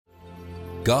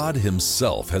God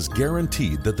Himself has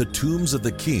guaranteed that the tombs of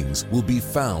the kings will be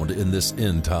found in this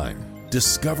end time.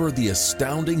 Discover the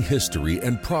astounding history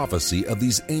and prophecy of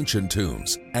these ancient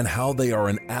tombs and how they are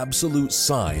an absolute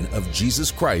sign of Jesus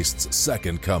Christ's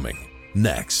second coming.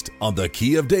 Next on The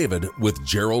Key of David with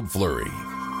Gerald Flurry.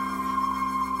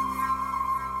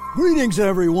 Greetings,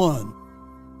 everyone.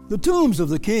 The tombs of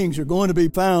the kings are going to be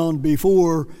found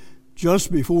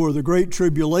just before the Great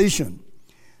Tribulation.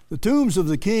 The tombs of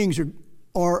the kings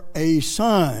are a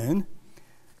sign,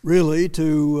 really,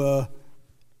 to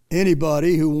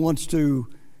anybody who wants to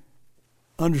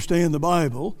understand the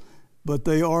Bible, but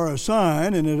they are a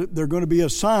sign, and they're going to be a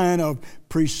sign of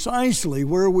precisely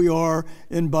where we are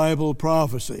in Bible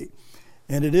prophecy.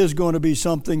 And it is going to be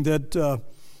something that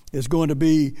is going to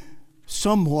be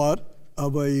somewhat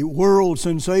of a world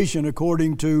sensation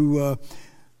according to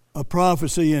a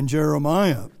prophecy in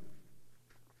Jeremiah.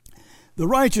 The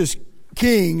righteous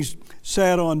kings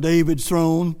sat on David's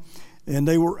throne, and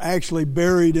they were actually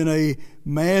buried in a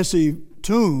massive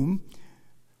tomb,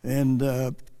 and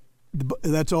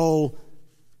that's all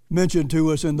mentioned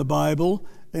to us in the Bible.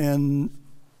 And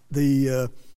the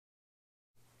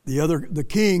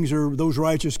kings, or those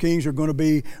righteous kings, are going to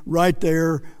be right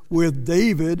there with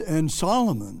David and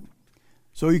Solomon.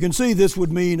 So you can see this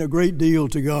would mean a great deal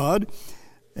to God.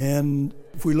 And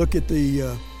if we look at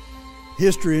the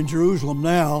history in Jerusalem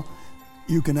now,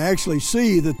 you can actually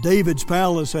see that David's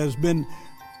palace has been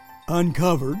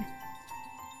uncovered,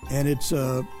 and it's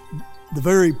the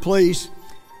very place,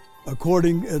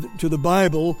 according to the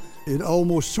Bible, it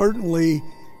almost certainly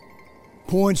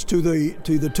points to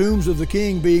the tombs of the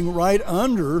king being right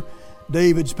under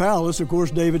David's palace. Of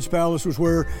course, David's palace was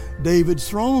where David's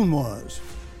throne was.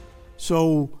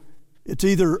 So it's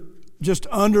either just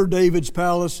under David's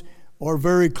palace or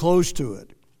very close to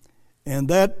it. And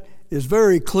that is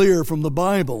very clear from the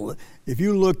Bible. If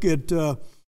you look at the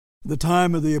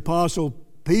time of the Apostle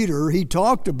Peter, he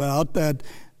talked about that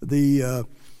the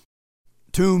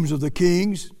tombs of the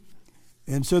kings,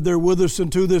 and said they're with us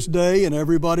unto this day, and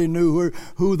everybody knew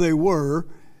who they were,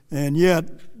 and yet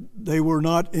they were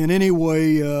not in any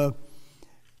way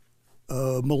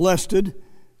molested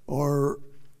or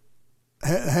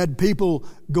had people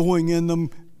going in them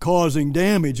causing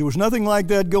damage. There was nothing like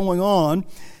that going on.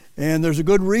 And there's a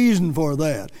good reason for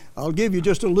that. I'll give you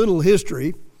just a little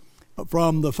history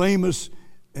from the famous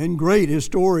and great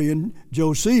historian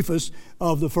Josephus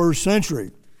of the first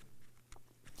century.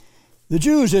 The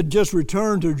Jews had just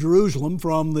returned to Jerusalem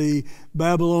from the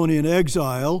Babylonian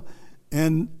exile,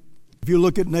 and if you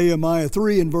look at Nehemiah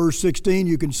 3 and verse 16,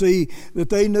 you can see that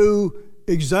they knew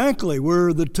exactly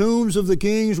where the tombs of the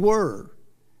kings were.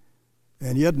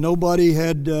 And yet nobody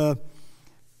had a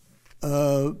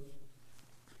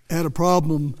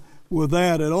problem with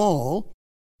that at all.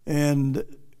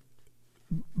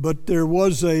 But there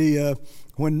was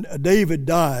when David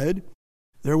died,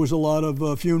 there was a lot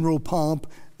of funeral pomp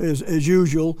as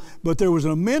usual, but there was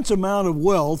an immense amount of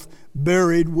wealth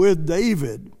buried with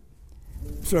David.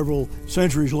 Several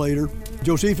centuries later,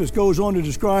 Josephus goes on to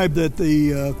describe that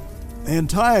the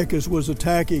Antiochus was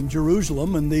attacking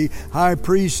Jerusalem, and the high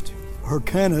priest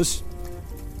Hyrcanus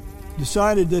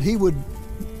decided that he would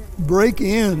break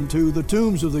into the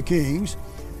tombs of the kings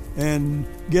and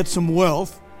get some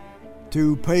wealth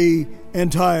to pay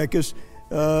Antiochus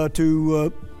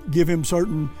to give him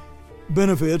certain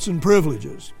benefits and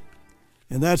privileges.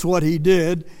 And that's what he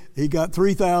did. He got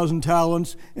 3,000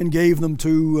 talents and gave them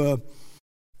to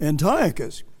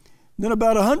Antiochus. Then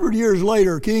about 100 years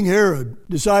later, King Herod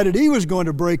decided he was going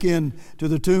to break into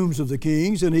the tombs of the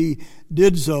kings, and he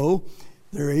did so.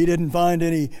 There, he didn't find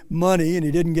any money, and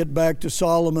he didn't get back to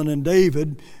Solomon and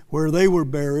David where they were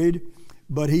buried,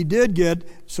 but he did get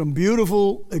some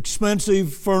beautiful,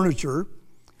 expensive furniture,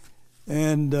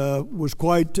 and was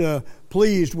quite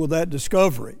pleased with that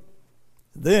discovery.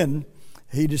 Then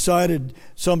he decided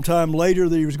sometime later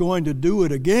that he was going to do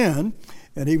it again,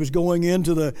 and he was going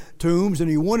into the tombs, and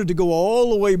he wanted to go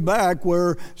all the way back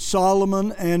where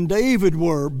Solomon and David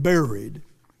were buried.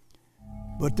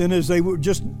 But then as they were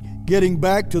just getting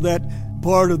back to that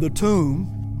part of the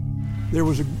tomb, there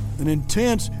was an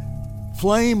intense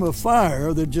flame of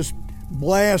fire that just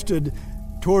blasted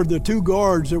toward the two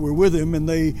guards that were with him, and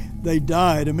they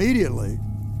died immediately.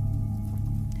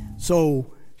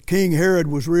 So King Herod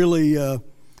was really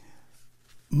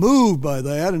moved by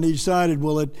that, and he decided,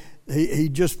 he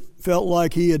just felt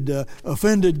like he had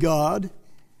offended God,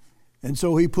 and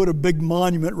so he put a big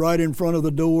monument right in front of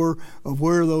the door of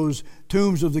where those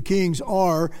tombs of the kings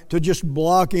are to just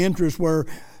block entrance, where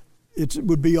it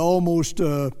would be almost,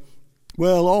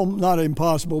 not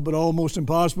impossible, but almost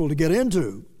impossible to get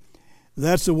into.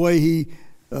 That's the way he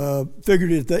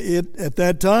figured it at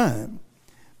that time.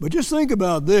 But just think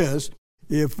about this.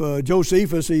 If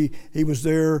Josephus, he was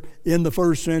there in the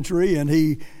first century, and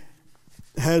he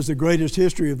has the greatest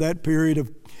history of that period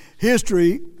of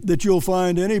history that you'll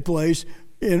find any place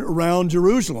around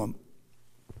Jerusalem.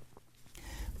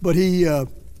 But he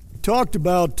talked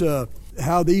about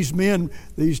how these men,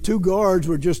 these two guards,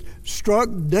 were just struck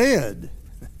dead.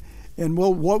 And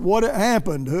well, what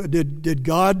happened? Did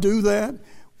God do that?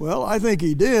 Well, I think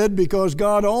he did, because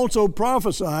God also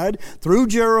prophesied through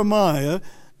Jeremiah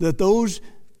that those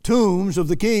tombs of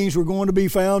the kings were going to be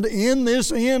found in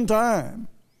this end time.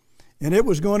 And it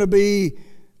was going to be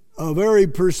a very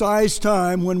precise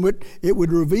time when it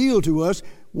would reveal to us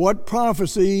what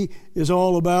prophecy is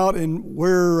all about and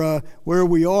where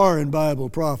we are in Bible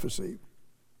prophecy.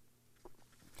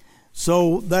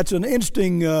 So that's an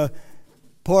interesting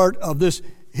part of this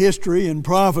history and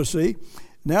prophecy.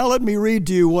 Now let me read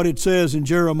to you what it says in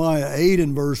Jeremiah 8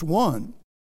 and verse 1.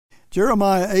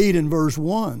 Jeremiah 8 and verse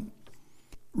 1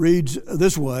 reads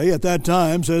this way: At that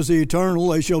time, says the Eternal,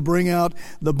 they shall bring out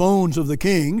the bones of the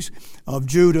kings of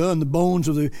Judah, and the bones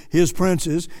of his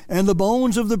princes, and the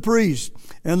bones of the priests,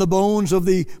 and the bones of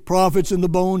the prophets, and the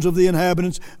bones of the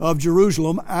inhabitants of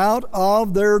Jerusalem out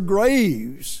of their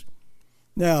graves.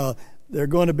 Now, they're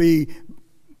going to be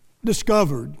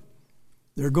discovered.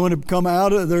 They're going to come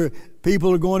out of their,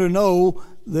 people are going to know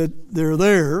that they're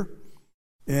there.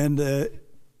 And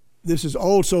this is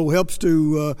also helps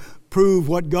to prove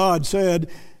what God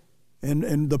said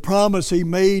and the promise he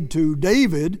made to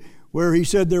David, where he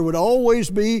said there would always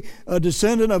be a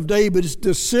descendant of David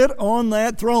to sit on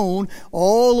that throne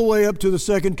all the way up to the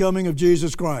second coming of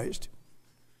Jesus Christ.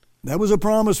 That was a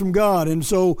promise from God, and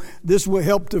so this will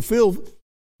help to fill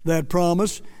that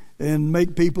promise and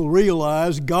make people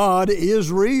realize God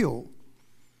is real.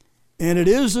 And it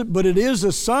is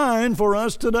a sign for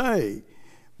us today.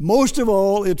 Most of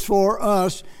all, it's for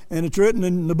us, and it's written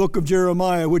in the book of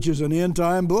Jeremiah, which is an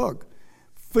end-time book,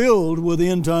 filled with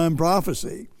end-time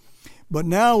prophecy. But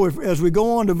now, as we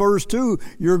go on to verse 2,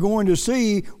 you're going to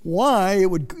see why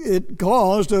it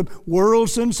caused a world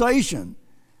sensation.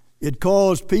 It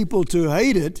caused people to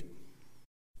hate it,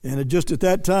 and just at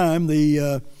that time,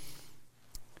 the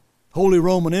Holy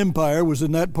Roman Empire was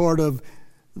in that part of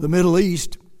the Middle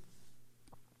East,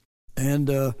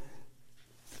 and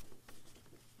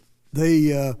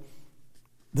they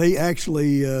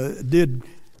actually did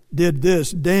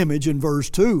this damage in verse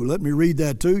 2. Let me read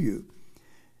that to you.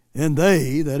 And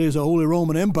they, that is the Holy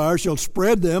Roman Empire, shall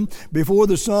spread them before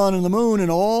the sun and the moon and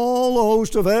all the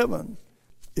host of heaven.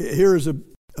 Here is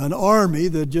an army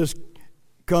that just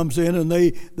comes in, and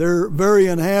they're very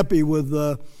unhappy with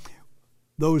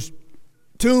those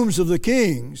tombs of the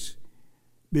kings,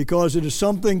 because it is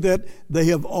something that they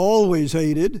have always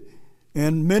hated,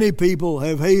 and many people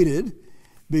have hated,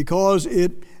 because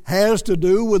it has to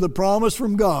do with a promise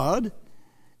from God,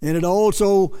 and it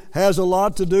also has a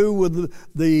lot to do with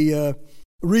the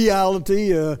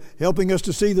reality, helping us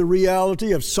to see the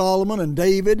reality of Solomon and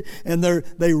David, and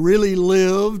they really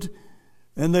lived,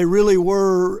 and they really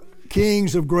were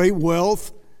kings of great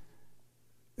wealth.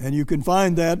 And you can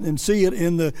find that and see it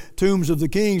in the tombs of the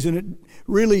kings, and it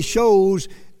really shows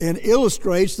and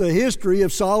illustrates the history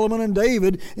of Solomon and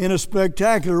David in a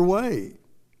spectacular way.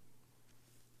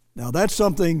 Now, that's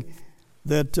something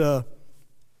that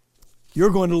you're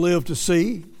going to live to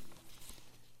see.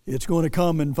 It's going to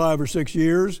come in 5 or 6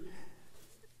 years.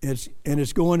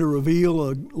 It's going to reveal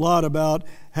a lot about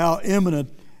how imminent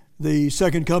the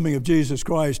second coming of Jesus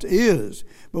Christ is.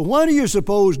 But why do you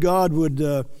suppose God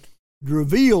would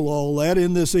reveal all that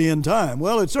in this end time?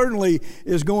 Well, it certainly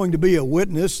is going to be a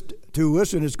witness to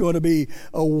us, and it's going to be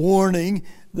a warning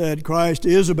that Christ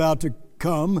is about to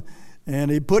come,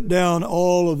 and he put down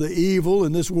all of the evil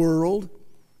in this world.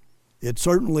 It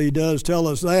certainly does tell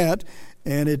us that,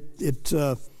 and at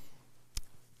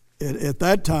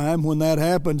that time, when that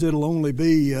happens, it'll only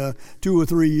be 2 or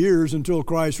 3 years until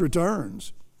Christ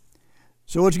returns.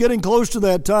 So it's getting close to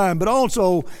that time, but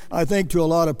also I think to a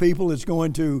lot of people it's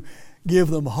going to give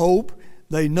them hope.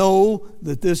 They know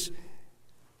that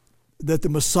the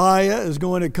Messiah is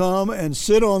going to come and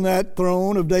sit on that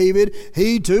throne of David.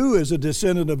 He too is a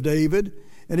descendant of David,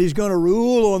 and he's going to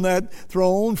rule on that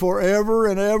throne forever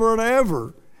and ever and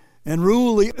ever, and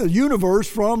rule the universe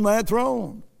from that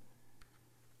throne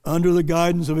under the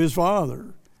guidance of his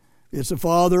Father. It's the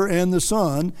Father and the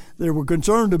Son that we're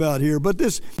concerned about here. But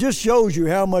this just shows you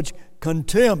how much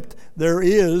contempt there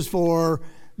is for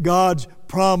God's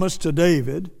promise to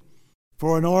David,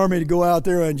 for an army to go out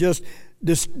there and just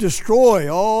destroy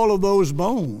all of those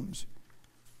bones.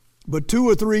 But 2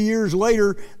 or 3 years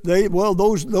later,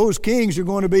 those kings are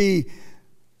going to be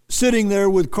sitting there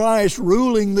with Christ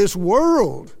ruling this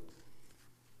world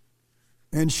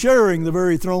and sharing the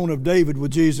very throne of David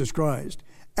with Jesus Christ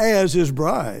as his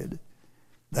bride.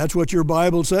 That's what your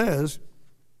Bible says.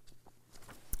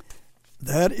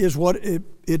 That is what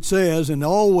it says, and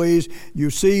always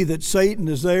you see that Satan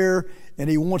is there and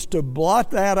he wants to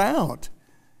blot that out.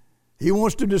 He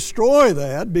wants to destroy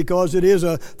that because it is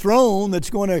a throne that's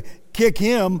going to kick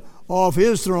him off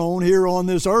his throne here on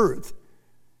this earth.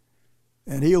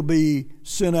 And he'll be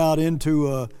sent out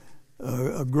into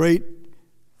a great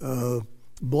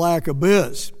black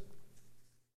abyss.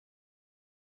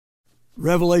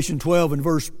 Revelation 12 and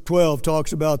verse 12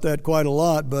 talks about that quite a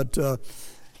lot, but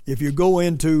if you go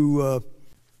into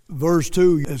verse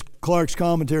 2, as Clark's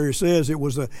commentary says, it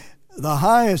was the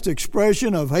highest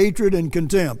expression of hatred and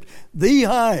contempt. The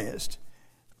highest.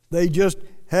 They just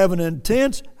have an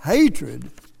intense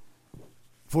hatred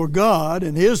for God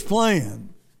and His plan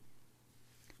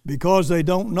because they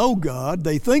don't know God.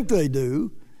 They think they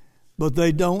do, but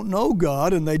they don't know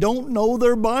God and they don't know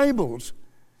their Bibles.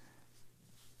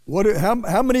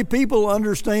 How many people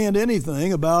understand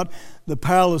anything about the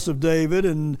palace of David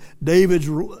and David's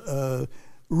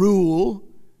rule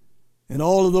and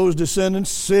all of those descendants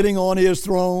sitting on his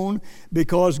throne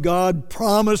because God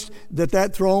promised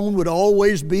that throne would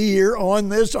always be here on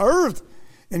this earth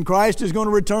and Christ is going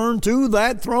to return to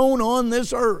that throne on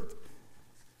this earth.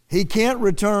 He can't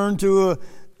return to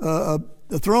a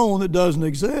throne that doesn't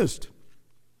exist.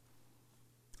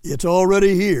 It's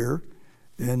already here.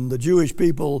 And the Jewish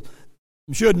people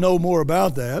should know more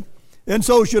about that. And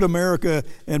so should America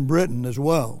and Britain as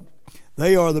well.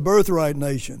 They are the birthright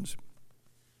nations.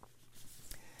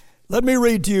 Let me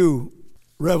read to you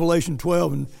Revelation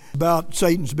 12 about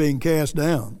Satan's being cast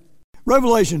down.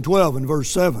 Revelation 12 and verse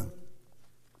 7.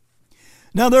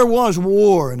 Now there was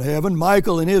war in heaven.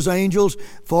 Michael and his angels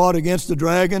fought against the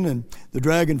dragon, and the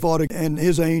dragon fought and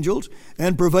his angels,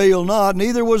 and prevailed not.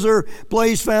 Neither was their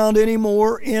place found any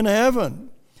more in heaven.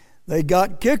 They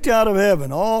got kicked out of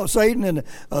heaven. All Satan and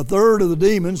a third of the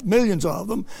demons, millions of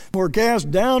them, were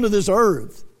cast down to this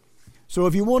earth. So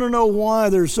if you want to know why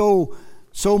there's so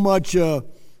much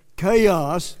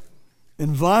chaos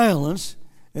and violence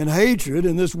and hatred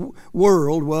in this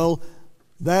world, well,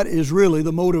 that is really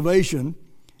the motivation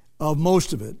of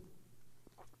most of it.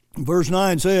 Verse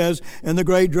 9 says, "And the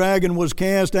great dragon was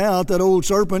cast out, that old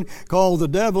serpent called the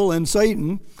devil and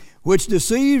Satan, which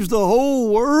deceives the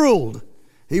whole world.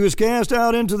 He was cast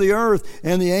out into the earth,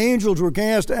 and the angels were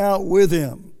cast out with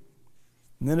him."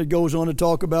 And then it goes on to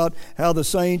talk about how the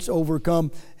saints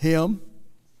overcome him.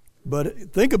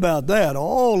 But think about that.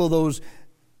 All of those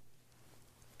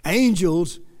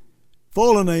angels,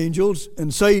 fallen angels,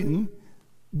 and Satan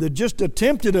that just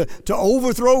attempted to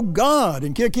overthrow God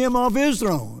and kick him off his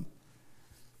throne.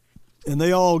 And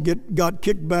they all got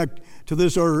kicked back to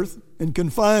this earth and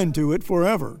confined to it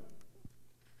forever.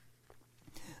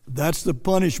 That's the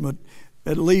punishment,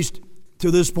 at least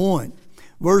to this point.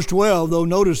 Verse 12, though,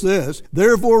 notice this.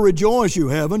 "Therefore rejoice, you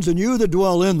heavens, and you that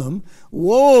dwell in them.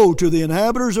 Woe to the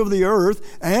inhabitants of the earth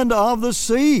and of the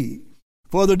sea.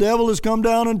 For the devil is come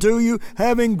down unto you,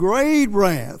 having great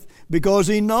wrath, because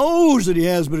he knows that he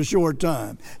has but a short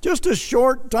time." Just a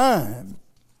short time.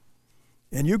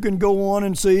 And you can go on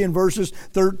and see in verses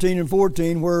 13 and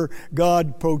 14 where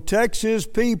God protects His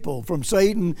people from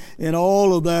Satan and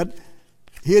all of that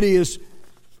hideous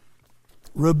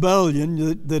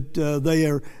rebellion that they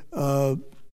are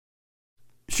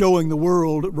showing the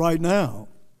world right now.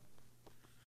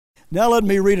 Now let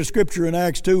me read a scripture in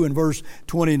Acts 2 and verse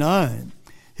 29.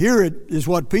 Here it is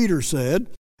what Peter said,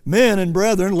 "Men and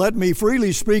brethren, let me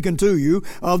freely speak unto you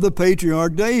of the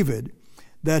patriarch David,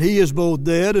 that he is both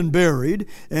dead and buried,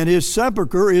 and his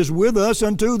sepulchre is with us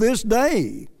unto this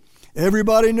day."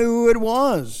 Everybody knew who it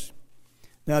was.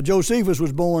 Now, Josephus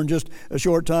was born just a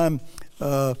short time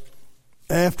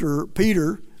after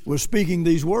Peter was speaking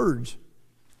these words.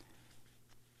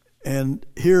 And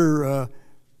here,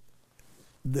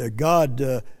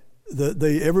 everybody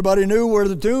knew where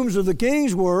the tombs of the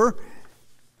kings were,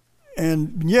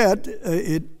 and yet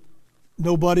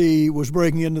nobody was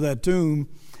breaking into that tomb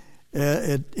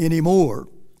anymore.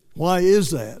 Why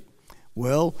is that?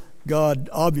 Well,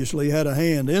 God obviously had a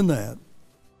hand in that.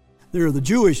 There, the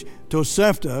Jewish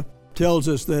Tosefta tells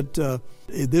us that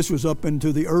this was up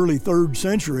into the early 3rd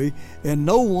century, and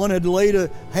no one had laid a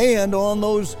hand on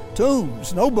those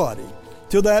tombs. Nobody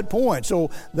to that point. So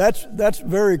that's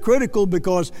very critical,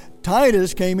 because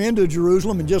Titus came into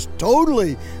Jerusalem and just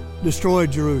totally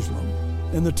destroyed Jerusalem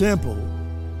and the temple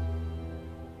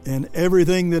and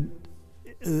everything that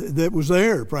that was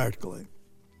there practically.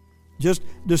 Just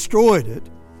destroyed it.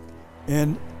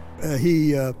 And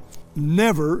he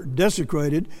never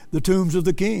desecrated the tombs of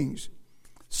the kings.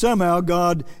 Somehow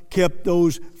God kept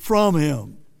those from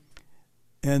him.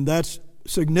 And that's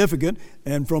significant.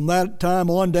 And from that time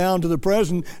on down to the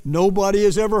present, nobody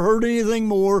has ever heard anything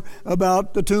more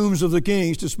about the tombs of the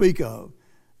kings to speak of.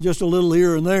 Just a little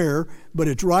here and there, but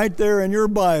it's right there in your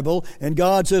Bible. And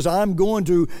God says, I'm going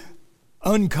to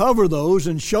uncover those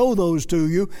and show those to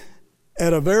you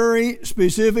at a very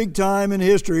specific time in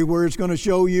history where it's going to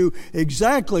show you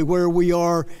exactly where we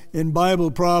are in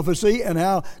Bible prophecy and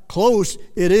how close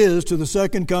it is to the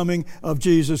second coming of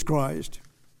Jesus Christ.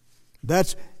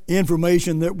 That's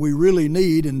information that we really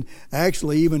need, and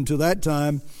actually even to that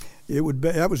time, that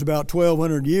was about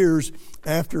 1,200 years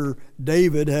after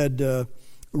David had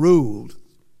ruled.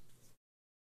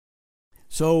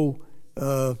 So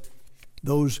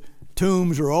those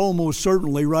tombs are almost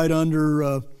certainly right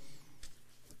under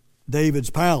David's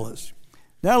palace.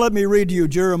 Now let me read to you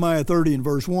Jeremiah 30 and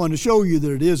verse 1 to show you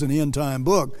that it is an end-time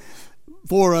book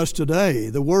for us today.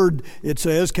 The word, it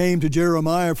says, came to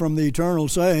Jeremiah from the Eternal,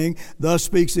 saying, Thus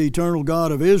speaks the Eternal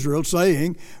God of Israel,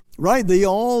 saying, Write thee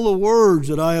all the words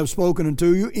that I have spoken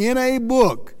unto you in a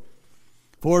book.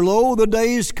 For lo, the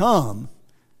days come,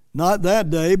 not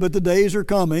that day, but the days are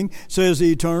coming, says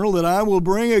the Eternal, that I will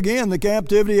bring again the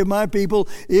captivity of my people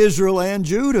Israel and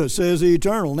Judah, says the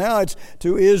Eternal. Now it's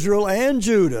to Israel and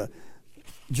Judah.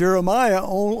 Jeremiah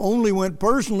only went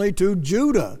personally to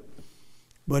Judah.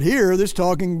 But here, this is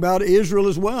talking about Israel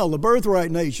as well, the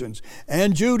birthright nations,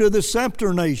 and Judah, the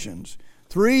scepter nations.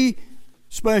 3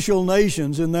 special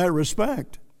nations in that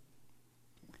respect.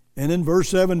 And then verse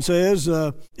 7 says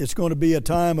it's going to be a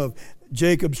time of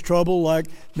Jacob's trouble like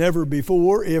never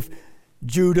before if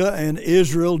Judah and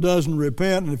Israel doesn't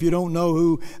repent. And if you don't know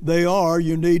who they are,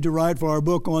 you need to write for our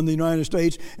book on the United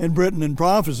States and Britain in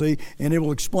prophecy, and it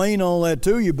will explain all that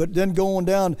to you. But then going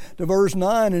down to verse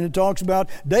 9, and it talks about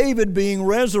David being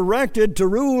resurrected to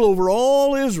rule over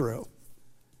all Israel.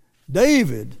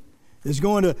 David is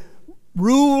going to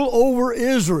rule over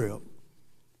Israel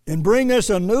and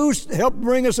help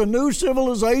bring us a new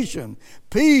civilization,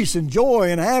 peace and joy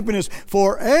and happiness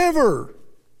forever.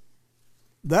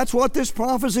 That's what this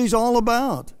prophecy is all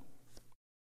about.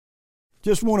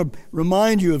 Just want to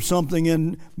remind you of something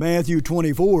in Matthew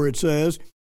 24. It says,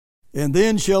 And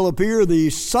then shall appear the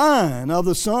sign of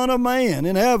the Son of Man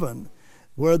in heaven,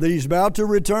 where he's about to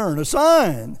return. A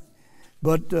sign.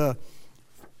 But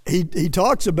he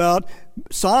talks about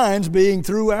signs being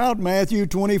throughout Matthew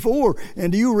 24.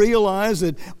 And do you realize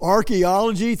that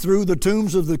archaeology through the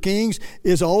tombs of the kings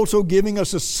is also giving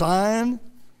us a sign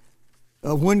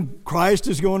of when Christ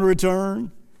is going to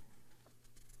return?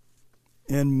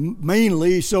 And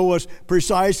mainly show us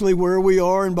precisely where we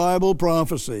are in Bible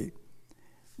prophecy.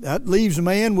 That leaves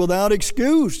man without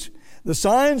excuse. The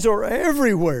signs are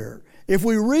everywhere. If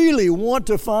we really want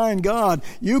to find God,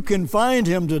 you can find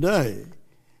Him today,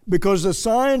 because the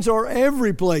signs are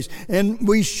every place, and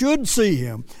we should see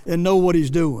Him and know what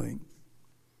He's doing.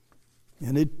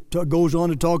 And it goes on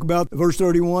to talk about verse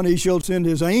 31, He shall send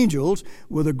His angels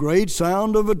with a great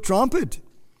sound of a trumpet,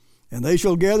 and they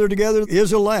shall gather together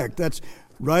His elect. That's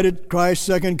right at Christ's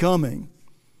second coming.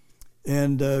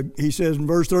 And he says in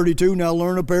verse 32, Now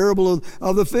learn a parable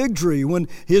of the fig tree. When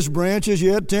his branch is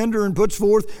yet tender and puts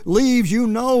forth leaves, you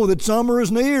know that summer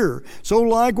is near. So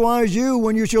likewise you,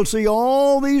 when you shall see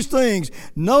all these things,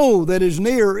 know that is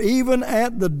near, even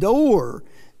at the door.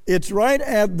 It's right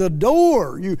at the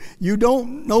door. You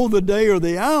don't know the day or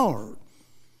the hour.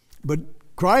 But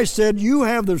Christ said you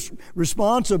have the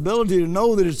responsibility to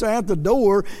know that it's at the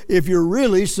door if you're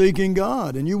really seeking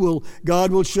God. And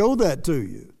God will show that to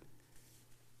you.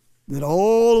 That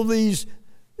all of these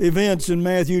events in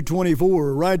Matthew 24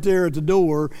 are right there at the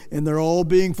door, and they're all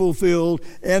being fulfilled.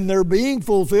 And they're being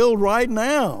fulfilled right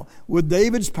now with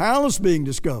David's palace being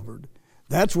discovered.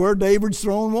 That's where David's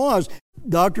throne was.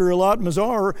 Dr. Eilat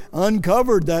Mazar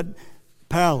uncovered that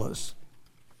palace.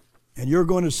 And you're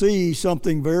going to see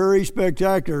something very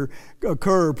spectacular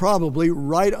occur probably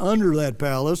right under that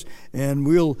palace. And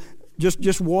we'll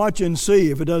just watch and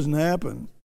see if it doesn't happen.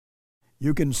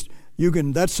 You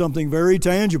can, that's something very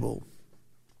tangible.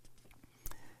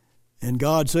 And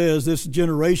God says this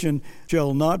generation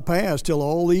shall not pass till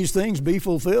all these things be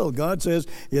fulfilled. God says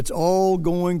it's all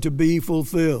going to be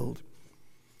fulfilled.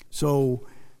 So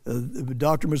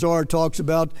Dr. Mazar talks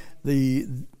about the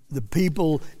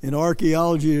people in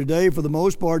archaeology today, for the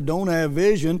most part, don't have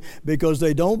vision because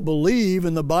they don't believe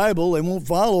in the Bible. They won't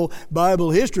follow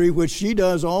Bible history, which she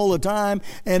does all the time,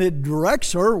 and it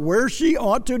directs her where she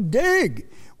ought to dig,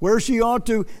 where she ought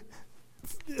to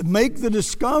make the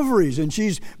discoveries, and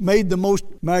she's made the most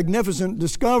magnificent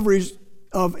discoveries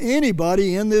of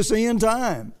anybody in this end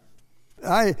time.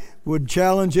 I would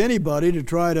challenge anybody to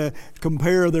try to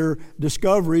compare their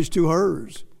discoveries to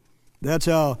hers. That's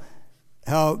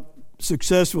how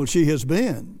successful she has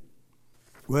been.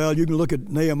 Well, you can look at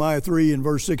Nehemiah 3 and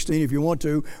verse 16 if you want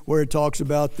to, where it talks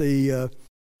about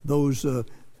those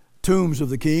tombs of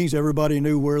the kings. Everybody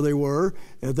knew where they were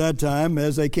at that time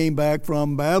as they came back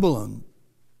from Babylon.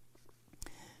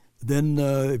 Then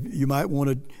you might want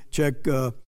to check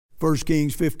 1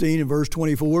 Kings 15 and verse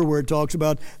 24, where it talks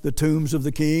about the tombs of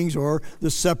the kings or the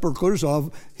sepulchres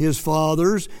of his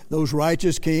fathers, those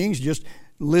righteous kings. Just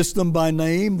list them by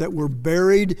name that were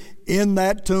buried in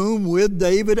that tomb with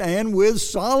David and with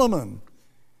Solomon.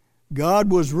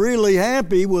 God was really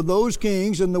happy with those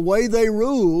kings and the way they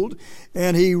ruled,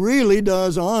 and he really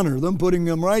does honor them, putting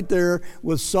them right there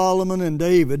with Solomon and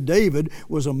David. David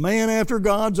was a man after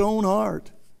God's own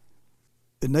heart.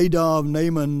 Nadav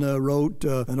Naaman wrote,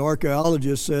 an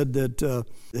archaeologist said that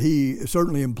he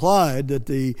certainly implied that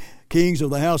the kings of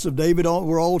the house of David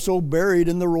were also buried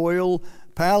in the royal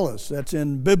palace. That's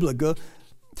in Biblica,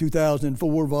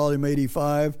 2004, volume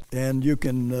 85. And you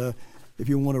can, if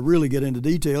you want to really get into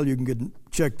detail, you can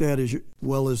check that as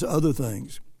well as other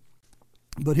things.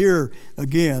 But here,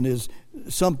 again, is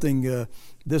something,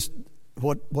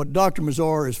 what Dr.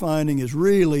 Mazar is finding is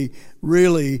really,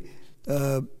 really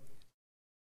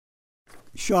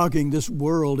shocking this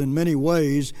world in many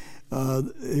ways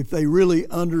if they really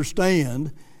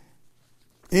understand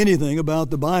anything about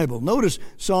the Bible. Notice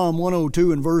Psalm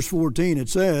 102 and verse 14. It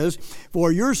says,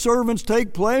 "For your servants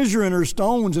take pleasure in her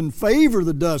stones and favor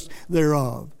the dust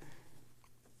thereof."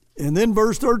 And then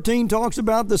verse 13 talks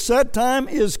about the set time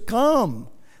is come.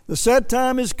 The set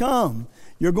time is come.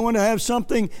 You're going to have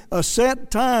something, a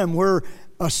set time where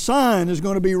a sign is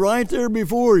going to be right there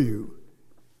before you.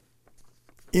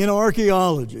 In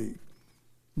archaeology,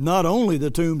 not only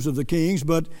the tombs of the kings,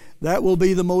 but that will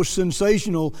be the most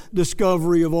sensational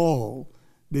discovery of all,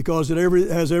 because it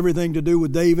has everything to do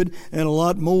with David and a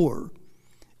lot more.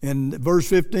 And verse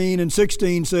 15 and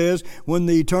 16 says, "When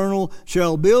the Eternal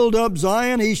shall build up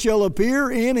Zion, he shall appear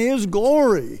in his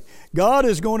glory." God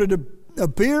is going to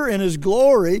appear in his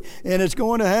glory, and it's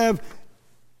going to have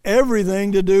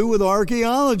everything to do with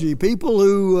archaeology. People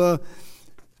who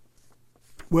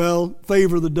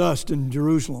favor the dust in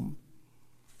Jerusalem.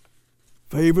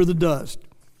 Favor the dust.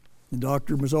 And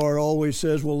Dr. Mazar always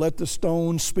says, well, let the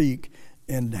stones speak.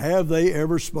 And have they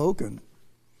ever spoken?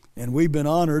 And we've been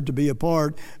honored to be a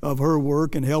part of her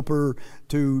work and help her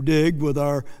to dig with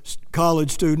our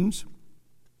college students.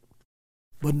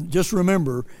 But just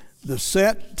remember, the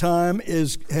set time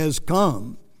has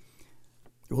come.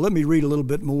 Well, let me read a little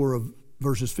bit more of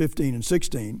verses 15 and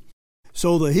 16.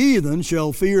 "So the heathen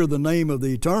shall fear the name of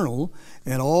the Eternal,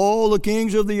 and all the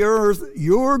kings of the earth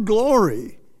your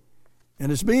glory."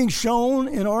 And it's being shown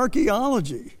in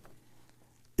archaeology.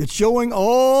 It's showing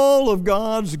all of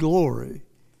God's glory.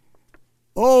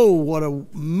 Oh, what a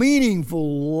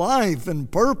meaningful life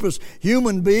and purpose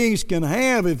human beings can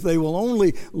have if they will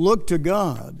only look to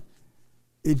God.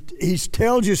 He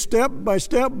tells you step by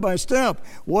step by step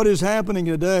what is happening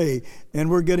today, and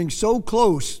we're getting so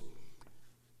close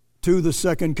to the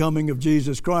second coming of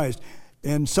Jesus Christ.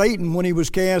 And Satan, when he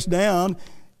was cast down,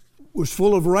 was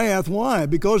full of wrath. Why?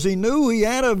 Because he knew he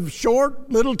had a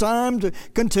short little time to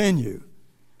continue.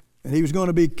 And he was going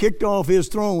to be kicked off his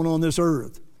throne on this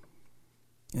earth.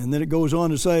 And then it goes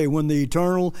on to say, "When the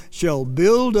Eternal shall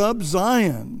build up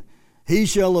Zion, he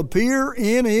shall appear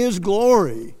in his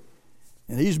glory."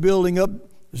 And he's building up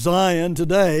Zion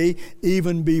today,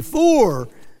 even before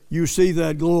you see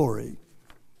that glory.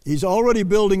 He's already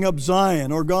building up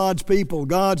Zion, or God's people,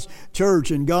 God's church,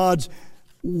 and God's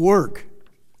work.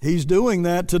 He's doing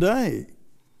that today.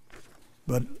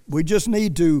 But we just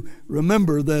need to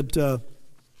remember that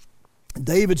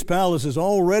David's palace has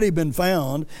already been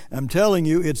found. I'm telling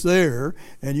you, it's there.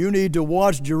 And you need to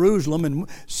watch Jerusalem and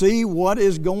see what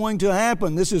is going to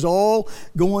happen. This is all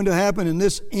going to happen in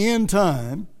this end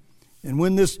time. And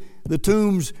when the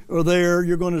tombs are there,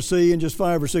 you're going to see in just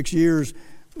 5 or 6 years,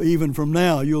 even from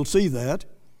now, you'll see that.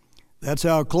 That's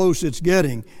how close it's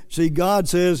getting. See, God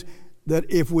says that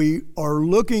if we are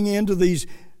looking into these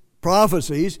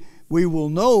prophecies, we will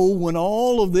know when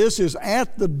all of this is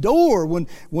at the door,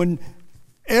 when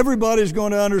everybody's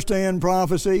going to understand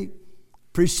prophecy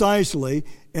precisely,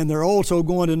 and they're also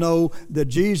going to know that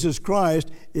Jesus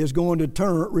Christ is going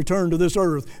to return to this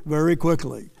earth very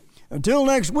quickly. Until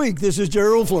next week, this is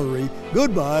Gerald Flurry.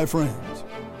 Goodbye, friends.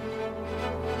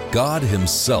 God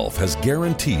Himself has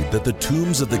guaranteed that the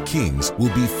tombs of the kings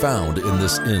will be found in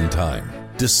this end time.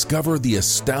 Discover the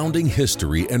astounding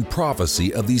history and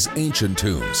prophecy of these ancient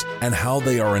tombs and how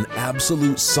they are an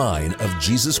absolute sign of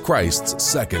Jesus Christ's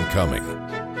second coming.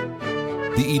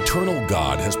 The eternal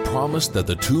God has promised that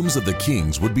the tombs of the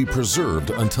kings would be preserved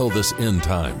until this end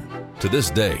time. To this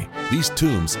day, these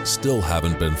tombs still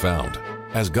haven't been found.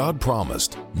 As God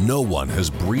promised, no one has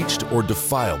breached or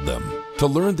defiled them. To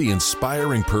learn the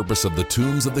inspiring purpose of the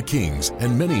tombs of the kings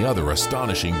and many other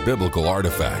astonishing biblical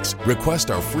artifacts, request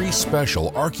our free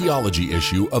special archaeology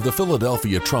issue of the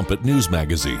Philadelphia Trumpet News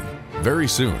Magazine. Very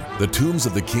soon, the tombs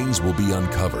of the kings will be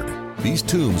uncovered. These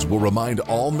tombs will remind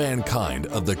all mankind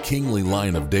of the kingly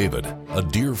line of David, a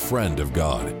dear friend of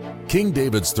God. King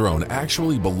David's throne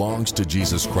actually belongs to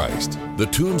Jesus Christ. The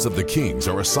tombs of the kings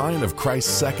are a sign of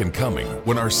Christ's second coming,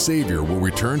 when our Savior will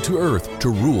return to earth to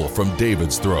rule from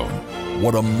David's throne.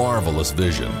 What a marvelous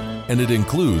vision, and it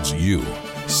includes you.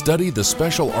 Study the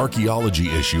special archaeology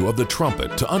issue of the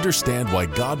Trumpet to understand why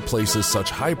God places such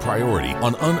high priority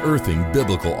on unearthing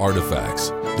biblical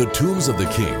artifacts. The tombs of the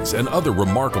kings and other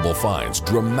remarkable finds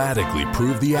dramatically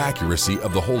prove the accuracy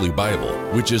of the Holy Bible,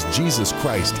 which is Jesus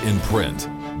Christ in print.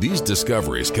 These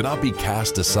discoveries cannot be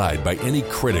cast aside by any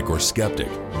critic or skeptic.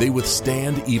 They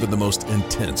withstand even the most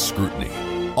intense scrutiny.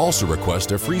 Also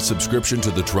request a free subscription to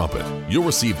The Trumpet. You'll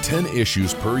receive 10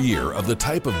 issues per year of the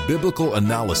type of biblical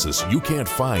analysis you can't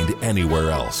find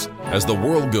anywhere else. As the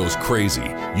world goes crazy,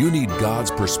 you need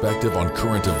God's perspective on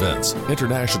current events,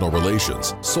 international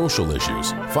relations, social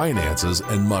issues, finances,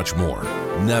 and much more.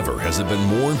 Never has it been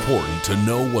more important to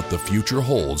know what the future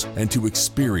holds and to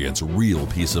experience real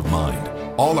peace of mind.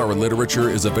 All our literature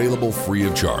is available free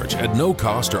of charge at no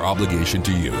cost or obligation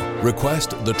to you.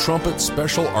 Request the Trumpet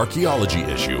Special Archaeology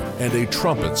issue and a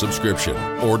Trumpet subscription.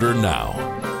 Order now.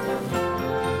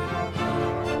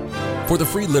 For the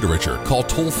free literature, call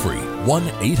toll-free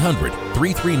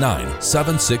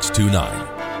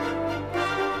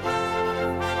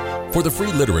 1-800-339-7629. For the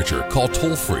free literature, call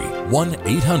toll-free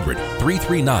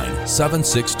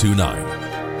 1-800-339-7629.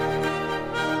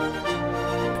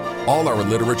 All our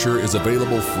literature is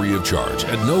available free of charge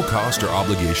at no cost or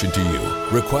obligation to you.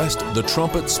 Request the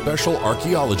Trumpet Special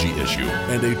Archaeology issue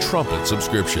and a Trumpet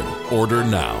subscription. Order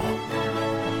now.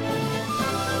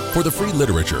 For the free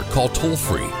literature, call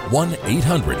toll-free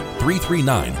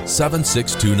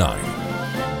 1-800-339-7629.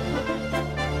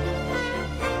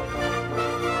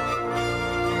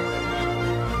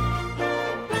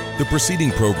 The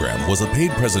preceding program was a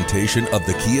paid presentation of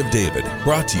The Key of David,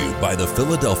 brought to you by the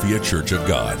Philadelphia Church of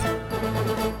God.